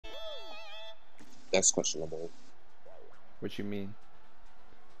That's questionable. What you mean?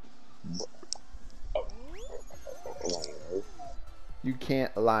 Oh, You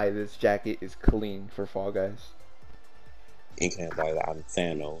can't lie. This jacket is clean for Fall Guys. you can't lie that I'm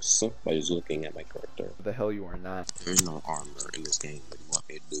Thanos by just looking at my character. What the hell you are not. There's no armor in this game. What do you want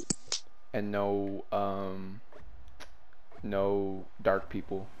me to do? And no dark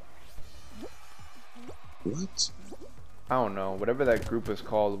people. What? I don't know. Whatever that group was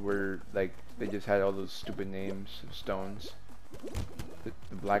called, where like they just had all those stupid names of stones. The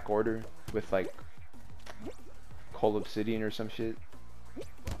Black Order with like Coal Obsidian or some shit.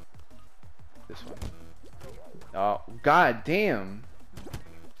 This one. Oh, god damn.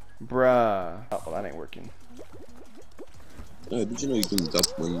 Bruh. Oh, well, that ain't working. Did you know you can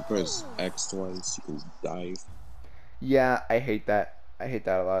when you press X twice, you can dive? Yeah, I hate that. I hate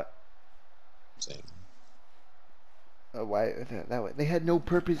that a lot. Same. Why that way? They had no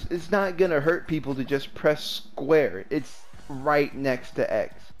purpose. It's not gonna hurt people to just press square. It's right next to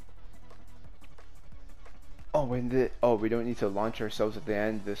X. Oh, we don't need to launch ourselves at the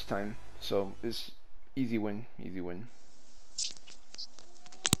end this time. So it's easy win, easy win.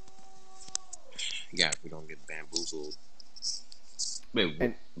 Yeah, we don't get bamboozled. Wait,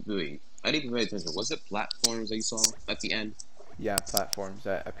 And wait. I didn't even pay attention. Was it platforms that you saw at the end? yeah, platforms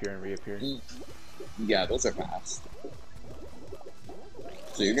that appear and reappear. Yeah, those are fast.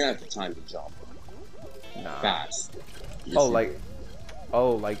 So you're gonna have the time to jump. Nah. Fast. Oh,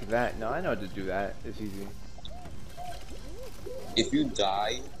 like that. No, I know how to do that. It's easy. If you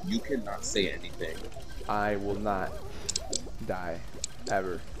die, you cannot say anything. I will not die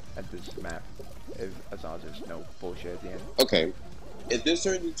ever at this map. As long as there's no bullshit at the end. Okay. If this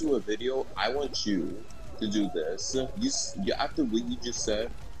turns into a video, I want you to do this. You after what you just said,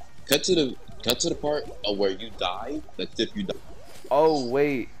 cut to the part of where you die. That's if you die. Oh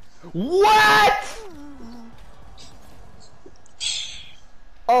wait. What?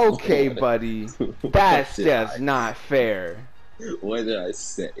 Okay, buddy. That's just not fair. What did I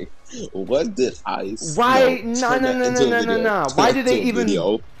say? What did I say? Why? No. Why do they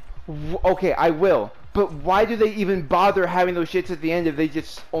even? Okay, I will. But why do they even bother having those shits at the end if they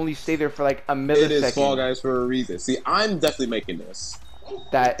just only stay there for like a millisecond? It is Fall Guys for a reason. See, I'm definitely making this.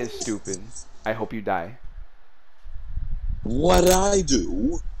 That is stupid. I hope you die. What I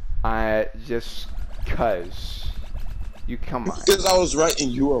do? I just cause you come on. Because I was right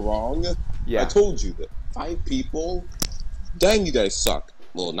and you were wrong. Yeah. I told you that 5 people. Dang, you guys suck.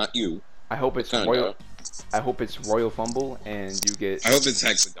 Well, not you. I hope it's Kinda. Royal. I hope it's Royal Fumble and you get. I hope it's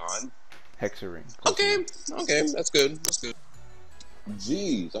Hexagon. Hexaring. Okay, that's good. That's good.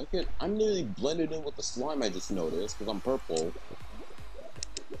 Jeez, I'm nearly blended in with the slime I just noticed because I'm purple.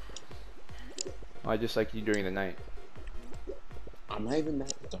 I just like you during the night. I'm not even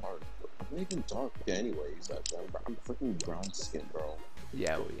that dark. I'm not even dark anyways. I'm freaking brown skin, bro.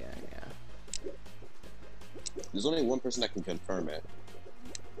 Yeah, well, yeah. There's only one person that can confirm it.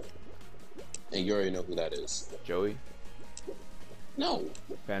 And you already know who that is. Joey? No.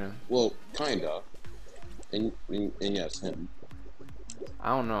 Phantom? Well, kinda. And yes, him. I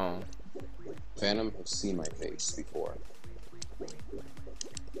don't know. Phantom has seen my face before.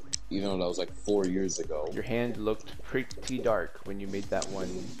 Even though that was like 4 years ago. Your hand looked pretty dark when you made that one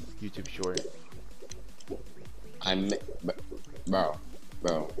YouTube short. Bro.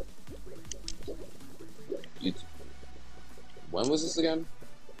 When was this again?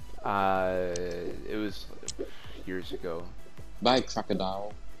 It was years ago. By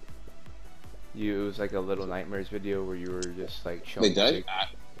Crocodile. It was like a Little Nightmares video where you were just like showing. Wait, did I?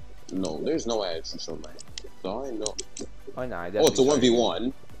 No, there's no way I actually showed my. So I know. Oh no, I Oh, it's a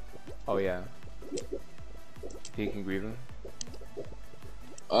 1v1. Oh yeah. He can grieve him.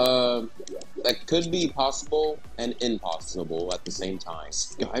 That could be possible and impossible at the same time.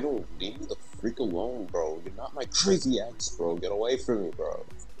 I don't leave me the freak alone, bro. You're not my crazy ex, bro. Get away from me, bro.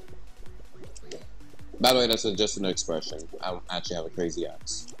 By the way, that's just an expression. I don't actually have a crazy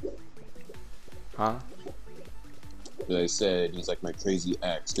ex. Huh? But I said he's like my crazy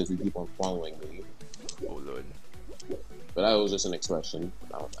ex because we keep on following me. Oh lord. But that was just an expression.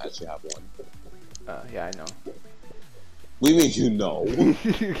 I don't actually have one. Yeah, I know. What do you mean you know?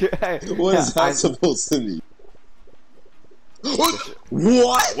 What is that supposed to mean?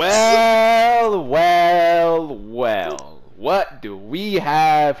 What? Well. What do we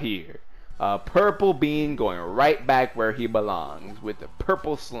have here? A purple bean going right back where he belongs with the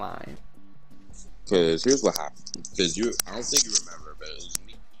purple slime. Because here's what happened. Because I don't think you remember, but it was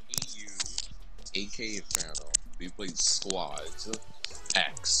me, you, aka Phantom. We played squads,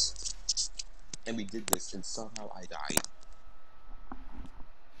 X, and we did this, and somehow I died.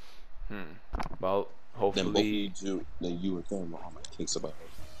 Well, Then both of you hopefully. two, then you and them are on my case about it.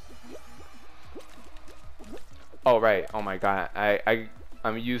 Oh right. Oh my god.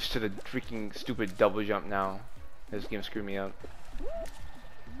 I'm used to the freaking stupid double jump now. This game screwed me up.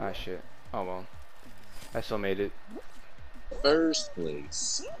 Ah shit. Oh well. I still made it. First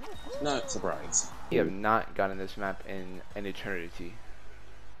place. Not surprised. We have not gotten this map in an eternity.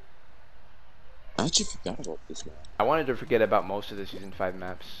 I actually forgot about this one. I wanted to forget about most of the season 5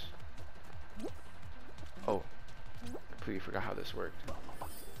 maps. Oh, completely forgot how this worked.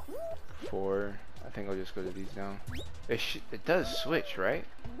 4. I think I'll just go to these now. It does switch, right?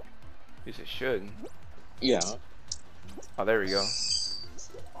 At least it should. Yeah. Oh, there we go.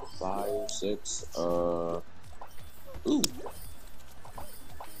 5, 6. Ooh.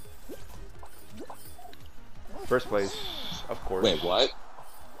 First place, of course. Wait, what?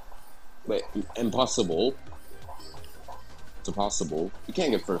 Wait, impossible. It's impossible. You can't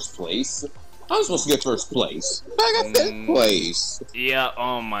get first place. I'm supposed to get first place. I got fifth place. Yeah.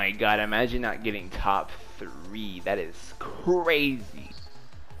 Oh my god. Imagine not getting top 3. That is crazy.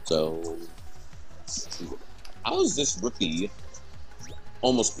 So, I was this rookie,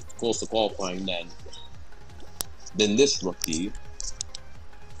 almost close to qualifying. Then this rookie.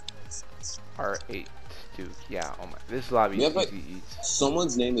 R8 Duke. Yeah. Oh my. This lobby Yeah, is but easy eats.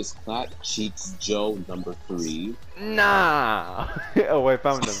 someone's name is Clat Cheeks Joe number 3. Nah. Oh, I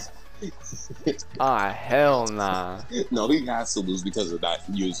found him. Ah, hell nah. No, he has to lose because of that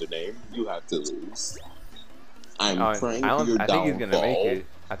username. You have to lose. I'm praying for your I downfall. think he's gonna make it.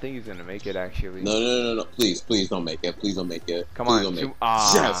 I think he's gonna make it actually. No. Please don't make it. Please don't make it. Come Please on. don't make it.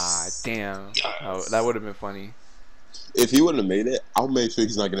 Ah, Yes! damn. Yes! Oh, that would have been funny. If he wouldn't have made it, I'll make sure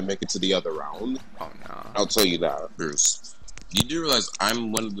he's not gonna make it to the other round. Oh no. I'll tell you that, Bruce. You do realize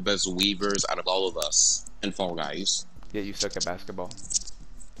I'm one of the best weavers out of all of us in Fall Guys. Yeah, you suck at basketball.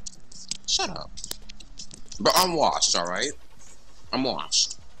 Shut up. But I'm washed, alright? I'm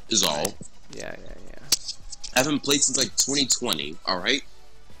washed, is all. Yeah. I haven't played since like 2020, alright?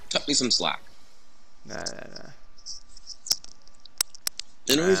 Cut me some slack. Nah.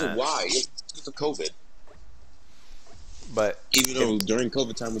 And the reason why is because of COVID. But Even though during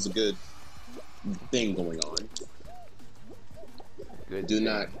COVID time was a good thing going on. good.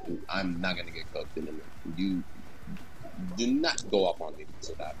 I'm not gonna get cooked in a minute. You do not go up on me because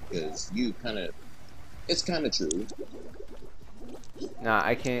of that, because it's kinda true. Nah,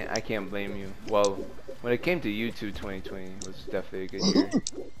 I can't blame you. Well, when it came to YouTube, 2020 was definitely a good year.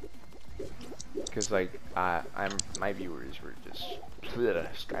 Cause like my viewers were just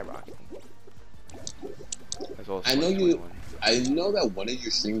skyrocketing. As well as I know 2021. I know that one of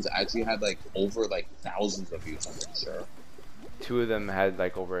your streams actually had like over like thousands of views, I'm pretty sure. 2 of them had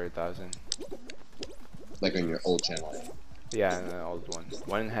like over 1,000. Like on your old channel. Yeah, and the old one.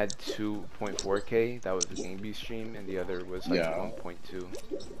 One had 2.4K. That was a GameBee stream, and the other was like 1.2.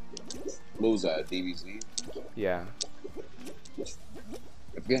 What was that? DBZ? Yeah.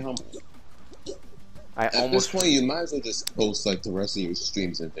 I forget how. At this point, you might as well just post like the rest of your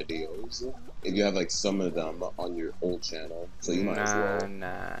streams and videos. If you have like some of them on your old channel, so you might as well.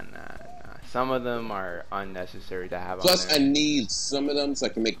 Nah. Some of them are unnecessary to have Plus, on there. I need some of them so I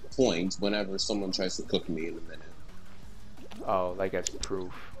can make points whenever someone tries to cook me in a minute. Oh, like as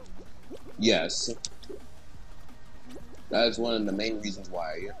proof. Yes. That is one of the main reasons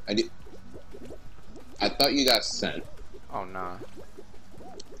why I thought you got sent. Oh nah.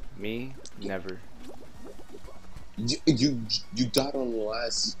 Me? Never. You died on the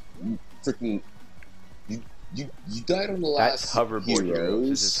last freaking. You died on the That's last hoverboard heroes.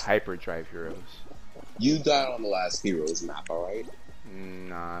 This is Heroes. hyperdrive heroes. You died on the last Heroes map, alright?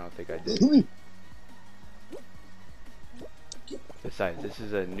 Nah, I don't think I did. Besides, this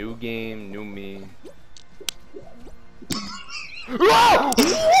is a new game, new me. Whoa!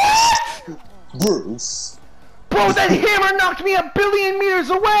 What? Bruce! Bro, that hammer knocked me 1,000,000,000 meters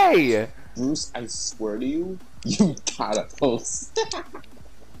away! Bruce, I swear to you, you gotta post.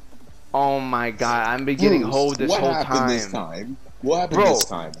 Oh my god, I've been getting hold this whole What happened this time? What happened Bro, this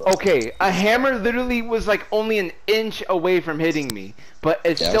time, bro? okay, a hammer literally was like only an inch away from hitting me, but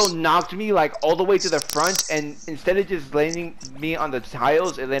it still knocked me like all the way to the front, and instead of just landing me on the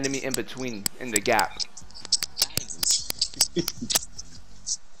tiles, it landed me in between, in the gap.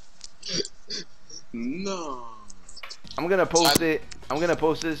 No. I'm gonna post it. I'm gonna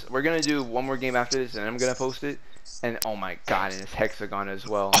post this. We're gonna do one more game after this, and I'm gonna post it. And oh my god, and it's Hexagon as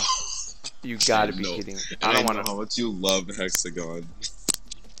well. You gotta be kidding. I don't want to. how much you love Hexagon.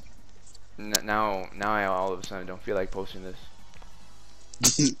 Now I all of a sudden don't feel like posting this.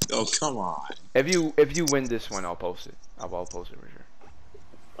 Oh, come on. If you win this one, I'll post it. I'll post it for sure.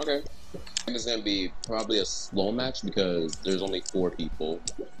 Okay. It's gonna be probably a slow match because there's only 4 people.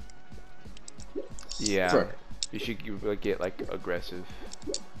 Yeah. Sure. You should get like aggressive.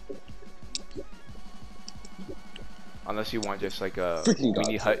 Unless you want just like a Freaking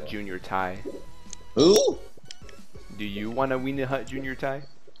Weenie Godzilla. Hut Junior tie. Who? Do you want a Weenie Hut Junior tie?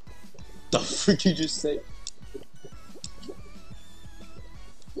 The frick you just say?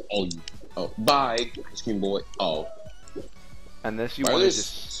 Oh, bye, ice cream boy. Oh, Unless you why are want there to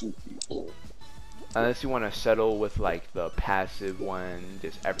just, 2 people? unless you want to settle with like the passive one,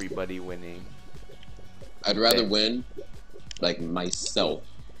 just everybody winning. I'd rather Then- win, like myself.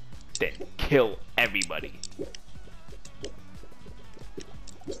 Then kill everybody.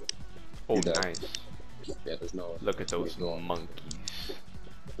 Oh, Do that. nice. Yeah, there's no. Look at those no- monkeys.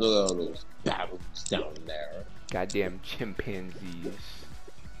 Look at all those baboons down there. Goddamn chimpanzees.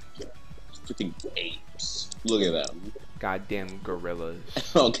 Freaking apes. Look at them. Goddamn gorillas.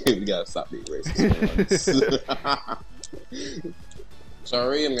 Okay, we gotta stop being racist for once.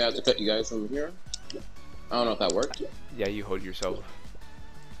 Sorry, I'm gonna have to cut you guys from here. I don't know if that worked. Yeah, you hold yourself.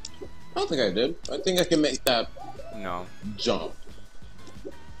 I don't think I did. I think I can make that No. jump.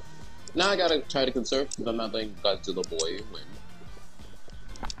 Now I gotta try to conserve because I'm not letting Godzilla boy win.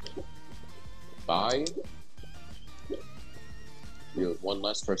 Bye. You have one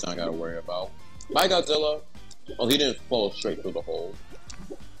less person I gotta worry about. Bye, Godzilla. Oh, he didn't fall straight through the hole.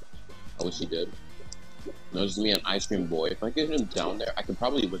 I wish he did. No, it's me and Ice Cream Boy. If I get him down there, I could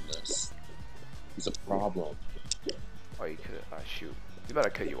probably win this. It's a problem. Oh, you could. Shoot. He's about to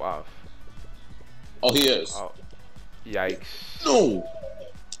cut you off. Oh, he is. Oh. Yikes. No!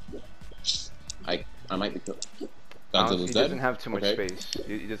 I might be killed. Godzilla's He dead? doesn't have too much Okay. space.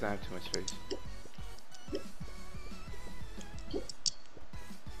 He doesn't have too much space.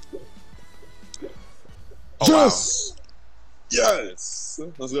 Oh, Yes! Yes!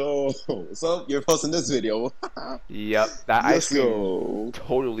 Let's go! What's up? You're posting this video. wow. Yep. That ice Let's cream go!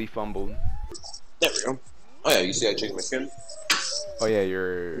 totally fumbled. There we go. Oh yeah, you see I changed my skin? Oh yeah,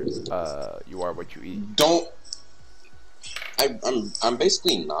 you are what you eat. Don't... I'm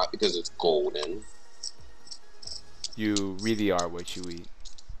basically not because it's golden. You really are what you eat.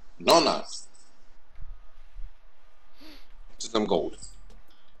 No, I'm not. Just I'm gold.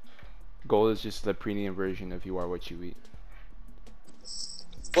 Gold is just the premium version of you are what you eat.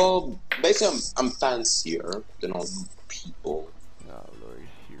 Well, basically I'm fancier than all you people. Oh lord,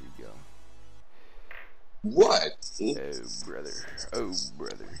 here we go. What? Oh brother. Oh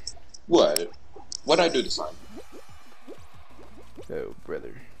brother. What? What'd I do this time? Oh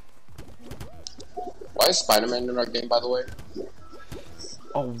brother. Why is Spider-Man in our game, by the way?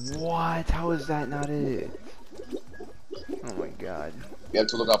 Oh what? How is that not it? Oh my god. You have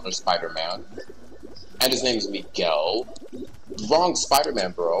to look out for Spider-Man. And his name is Miguel. Wrong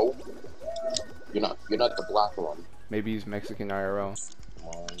Spider-Man, bro. You're not the black one. Maybe he's Mexican IRL. Come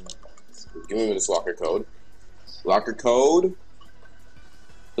on. Give me this locker code. Locker code?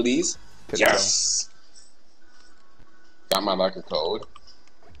 Please? Typical. Yes! Got my locker code.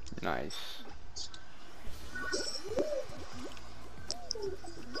 Nice.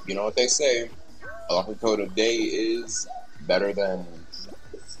 You know what they say? A locker code of day is better than...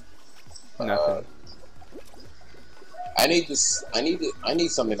 Nothing. I need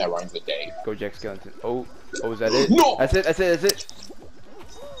something that rhymes with day. Go Jack Skellington. Oh, is that it? No! That's it.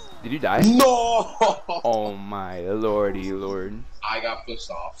 Did you die? No! Oh my lordy lord. I got pushed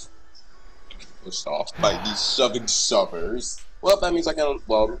off. Pushed off by these shoving shovers. Well, that means I can.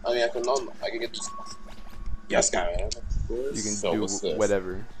 Well, I mean, I can get this. Yes, guy. You can So do what's this?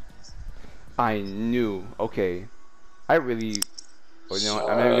 whatever. I knew. Okay. I really. Oh, you know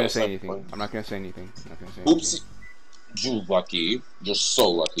what? I'm not gonna say anything. I'm not gonna say anything. Oopsie. You lucky. You're so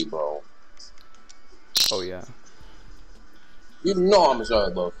lucky, bro. Oh yeah. You know how much I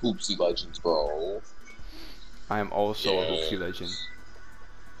love Hoopsie Legends, bro. I am also a Yeah. Hoopsie legend.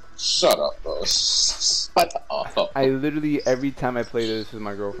 Shut up, bro. Shut up. I literally every time I play this with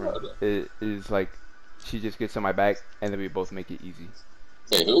my girlfriend, it is like she just gets on my back and then we both make it easy.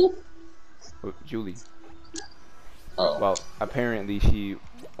 Hey, who? Oh, Julie. Oh. Well, apparently she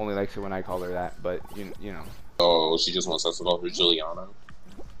only likes it when I call her that, but you know, Oh, she just wants us to call her Juliana.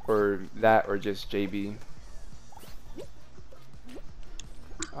 or that, or just JB.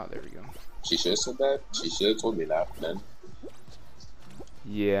 Oh, there we go. She should have said that. She should have told me that, then.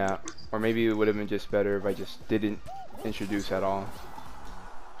 Yeah, or maybe it would have been just better if I just didn't introduce at all.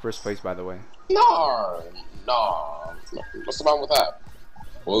 First place, by the way. No. What's the problem with that?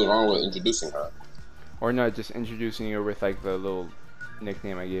 What was wrong with introducing her? Or not, just introducing her with like the little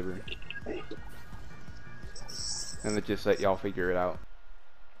nickname I gave her. And then just let y'all figure it out.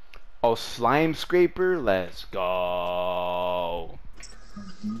 Oh, slime scraper. Let's go.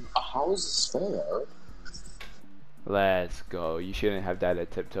 How is this fair? Let's go. You shouldn't have that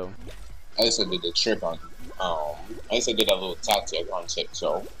at tiptoe. I just did the trick on. I just did that little tactic on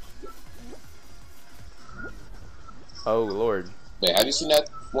tiptoe. Oh Lord. Wait, have you seen that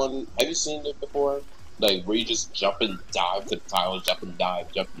one? Have you seen it before? Like where you just jump and dive to the tiles, jump and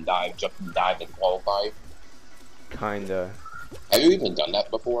dive, jump and dive, jump and dive, and qualify. Kinda. Have you even done that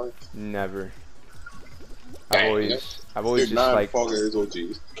before? Never. Dang, I've always just like,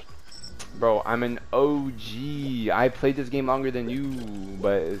 OG. bro, I'm an OG. I played this game longer than you,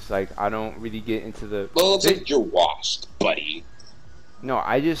 but it's like I don't really get into the. Well, it looks like you're washed, buddy. No,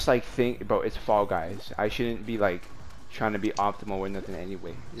 I just like think, bro, it's Fall Guys. I shouldn't be like trying to be optimal with nothing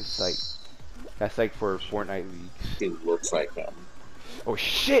anyway. It's like that's like for Fortnite leagues. It looks like him. Oh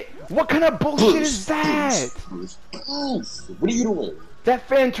shit! What kind of bullshit is that? Bruce. What are you doing? That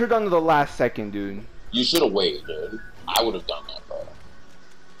fan turned on to the last second, dude. You should have waited, dude. I would have done that, bro.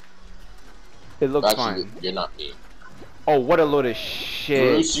 It looks Actually, fine. you're not me. Oh, what a load of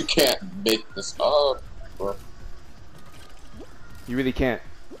shit. Bruce, you can't make this up, bro. You really can't.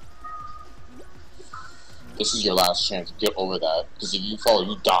 This is your last chance to get over that. Because if you fall,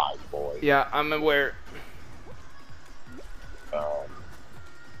 you die, boy. Yeah, I'm aware.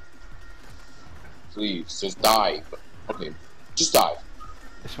 Please, just dive. Okay, just dive.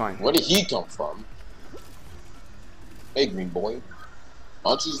 It's fine. Where did he come from? Hey, green boy.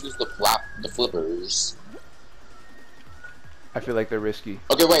 Why don't you use the flippers? I feel like they're risky.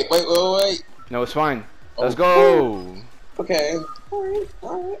 Okay, wait. No, it's fine. Oh. Let's go. Okay. Alright.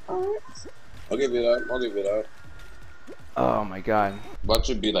 I'll give you that. Oh my god. What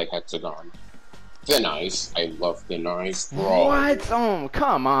should be like hexagon? Thin ice. I love thin ice, bro. What? Oh,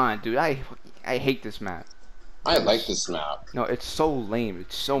 come on, dude. I hate this map. I like this map. No, it's so lame.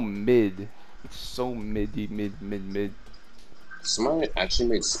 It's so mid. It's so mid. Someone actually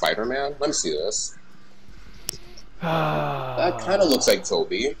made Spider-Man? Let me see this. That kind of looks like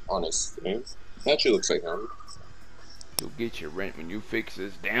Toby, honestly. That actually looks like him. You'll get your rent when you fix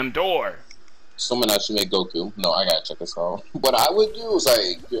this damn door. Someone actually made Goku. No, I gotta check this out. What I would do is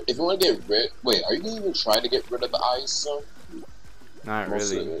like, if you want to get rid. Wait, are you gonna even try to get rid of the ice? Not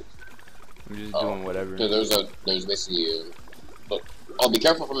really. I'm just doing whatever. So there's basically. Look, oh, be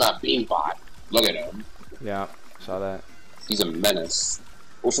careful from that beanbot. Look at him. Yeah, saw that. He's a menace.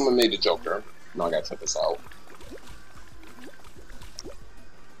 Oh, someone made the Joker. No, I gotta check this out.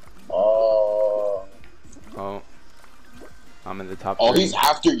 Oh, I'm in the top. Oh, 30. he's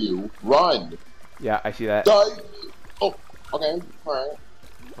after you. Run. Yeah, I see that. Die. Oh, okay. Alright.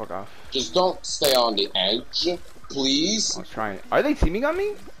 Fuck off. Just don't stay on the edge, please. I was trying. Are they teaming on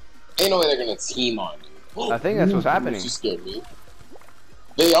me? Ain't no way they're gonna team on you. I think that's what's happening. You scared me.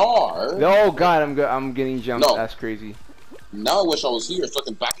 They are. Oh god, I'm getting jumped. No. That's crazy. Now I wish I was here so I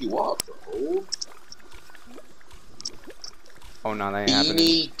can back you up, bro. Oh no, that ain't happening.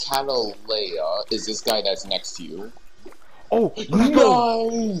 Beanie Catalea is this guy that's next to you. Oh, let's go.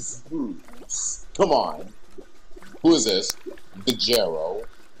 Nice, Bruce. Come on. Who is this? Bajero.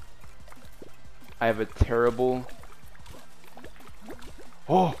 I have a terrible.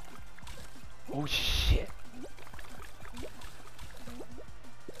 Oh. Oh shit.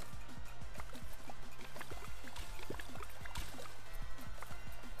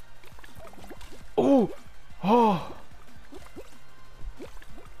 Oh. Oh.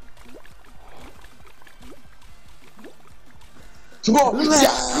 Come on, Let's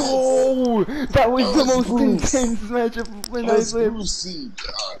yes! go! That was the most Bruce. intense matchup when I That's played. Brucey.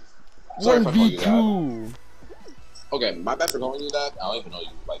 Sorry if I called you that. 1v2. Okay, my bad for calling you that. I don't even know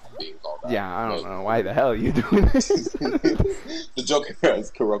you like being called that. Yeah, I don't know why the hell are you doing this. The Joker has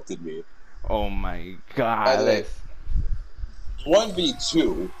corrupted me. Oh my By god. the way, Let's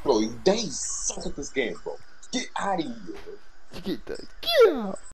 1v2, bro. They suck at this game, bro. Get out of here. get the. Yeah.